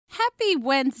Happy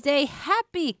Wednesday.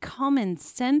 Happy Common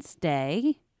Sense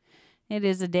Day. It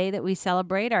is a day that we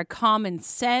celebrate our common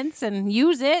sense and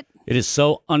use it. It is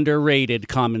so underrated,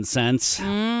 common sense.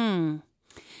 Common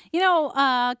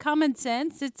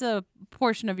sense, it's a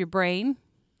portion of your brain,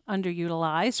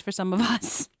 underutilized for some of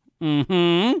us.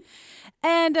 Mm-hmm.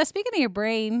 And speaking of your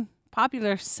brain,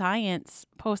 Popular Science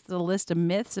posted a list of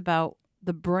myths about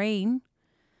the brain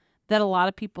that a lot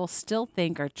of people still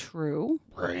think are true.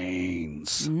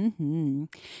 Brains. Mm-hmm.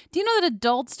 Do you know that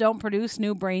adults don't produce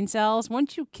new brain cells?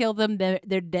 Once you kill them, they're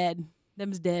dead.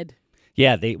 Them's dead.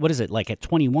 Yeah, what is it, like at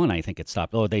 21, I think it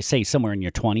stopped. Oh, they say somewhere in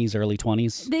your 20s, early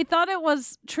 20s. They thought it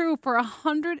was true for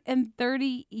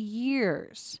 130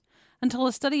 years until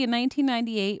a study in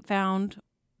 1998 found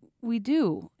we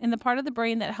do. In the part of the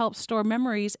brain that helps store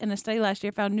memories, and a study last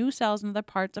year found new cells in other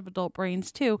parts of adult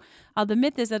brains too. The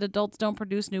myth is that adults don't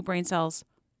produce new brain cells.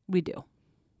 We do.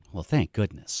 Well, thank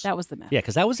goodness. That was the myth. Yeah,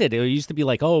 because that was it. It used to be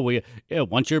like,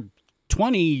 once you're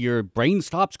 20, your brain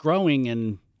stops growing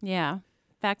and... Yeah.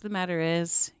 Fact of the matter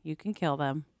is, you can kill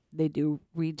them. They do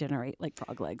regenerate like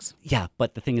frog legs. Yeah,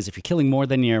 but the thing is, if you're killing more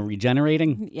than you're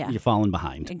regenerating, you're falling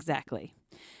behind. Exactly.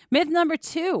 Myth number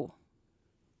 2.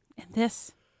 And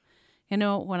this,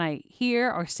 when I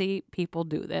hear or see people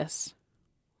do this,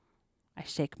 I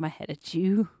shake my head at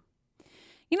you.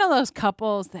 You know those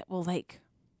couples that will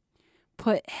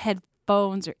put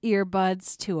headphones or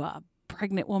earbuds to a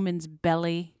pregnant woman's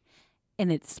belly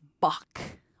and it's Bach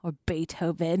or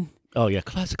Beethoven? Oh, yeah,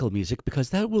 classical music,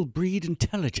 because that will breed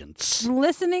intelligence.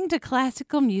 Listening to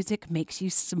classical music makes you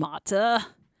smarter.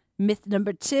 Myth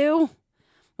number 2.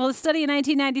 Well, a study in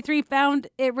 1993 found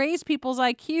it raised people's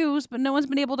IQs, but no one's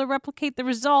been able to replicate the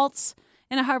results.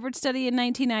 And a Harvard study in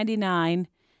 1999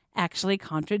 actually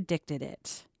contradicted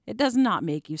it. It does not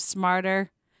make you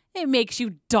smarter. It makes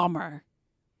you dumber.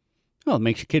 Well, it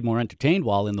makes your kid more entertained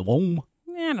while in the womb.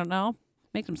 I don't know.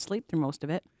 Makes them sleep through most of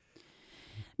it.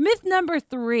 Myth number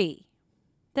 3,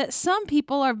 that some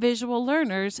people are visual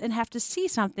learners and have to see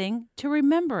something to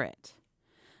remember it.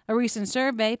 A recent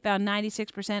survey found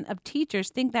 96% of teachers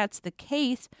think that's the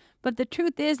case, but the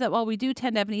truth is that while we do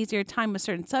tend to have an easier time with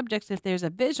certain subjects if there's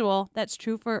a visual, that's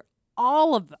true for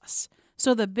all of us.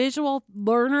 So the visual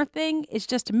learner thing is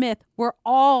just a myth. We're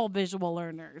all visual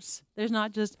learners. There's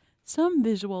not just some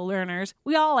visual learners.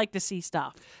 We all like to see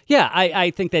stuff. Yeah,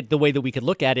 I think that the way that we could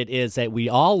look at it is that we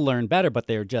all learn better, but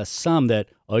there are just some that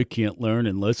I can't learn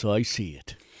unless I see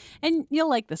it. And you'll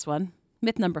like this one.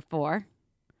 Myth number 4.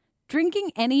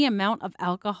 Drinking any amount of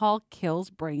alcohol kills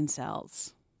brain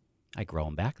cells. I grow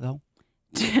them back, though.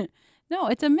 No,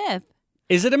 it's a myth.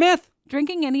 Is it a myth?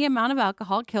 Drinking any amount of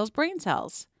alcohol kills brain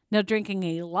cells. Now, drinking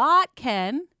a lot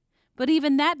can, but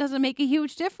even that doesn't make a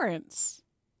huge difference.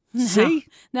 See?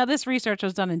 Now, this research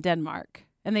was done in Denmark,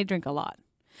 and they drink a lot.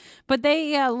 But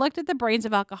they looked at the brains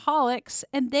of alcoholics,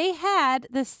 and they had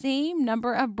the same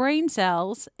number of brain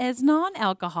cells as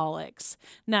non-alcoholics.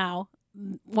 Now,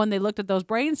 when they looked at those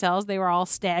brain cells, they were all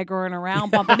staggering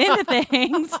around, bumping into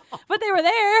things, but they were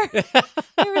there.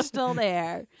 They were still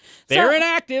there. They're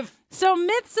inactive. So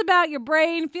myths about your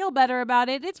brain, feel better about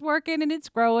it. It's working and it's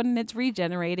growing and it's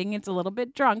regenerating. It's a little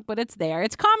bit drunk, but it's there.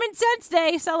 It's Common Sense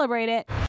Day. Celebrate it.